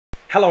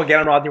Hello again,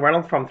 I'm Rodney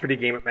Reynolds from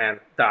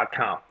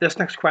 3dgamerman.com. This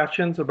next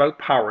question is about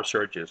power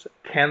surges.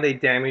 Can they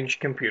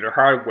damage computer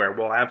hardware?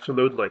 Well,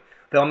 absolutely.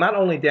 They'll not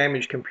only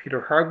damage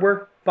computer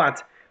hardware,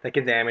 but they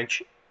can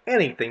damage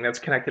anything that's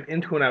connected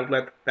into an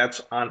outlet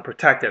that's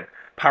unprotected.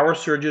 Power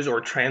surges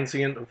or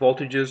transient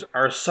voltages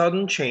are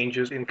sudden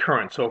changes in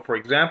current. So, for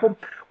example,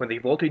 when the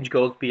voltage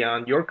goes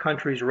beyond your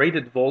country's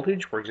rated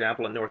voltage, for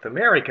example, in North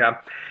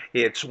America,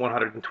 it's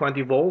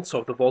 120 volts. So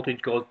if the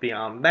voltage goes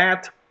beyond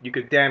that, you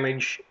could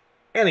damage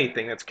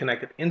anything that's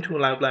connected into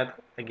an outlet,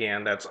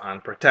 again, that's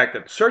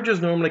unprotected.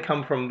 Surges normally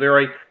come from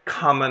very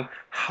common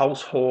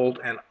household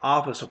and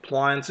office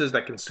appliances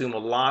that consume a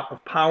lot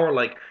of power,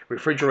 like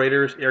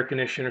refrigerators, air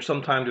conditioners.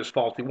 Sometimes it's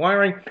faulty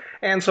wiring,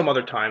 and some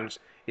other times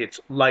it's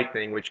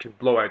lightning, which can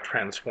blow out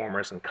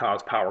transformers and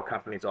cause power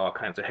companies all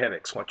kinds of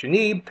headaches. What you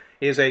need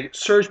is a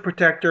surge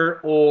protector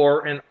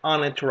or an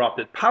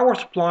uninterrupted power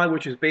supply,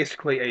 which is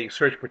basically a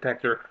surge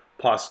protector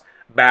plus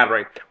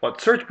battery.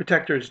 What surge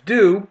protectors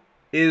do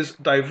is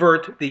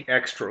divert the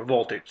extra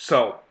voltage.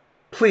 So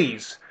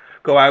please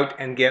go out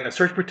and get a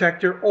surge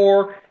protector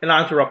or an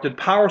uninterrupted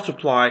power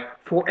supply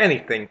for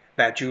anything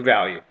that you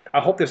value. I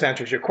hope this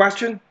answers your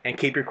question, and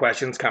keep your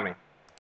questions coming.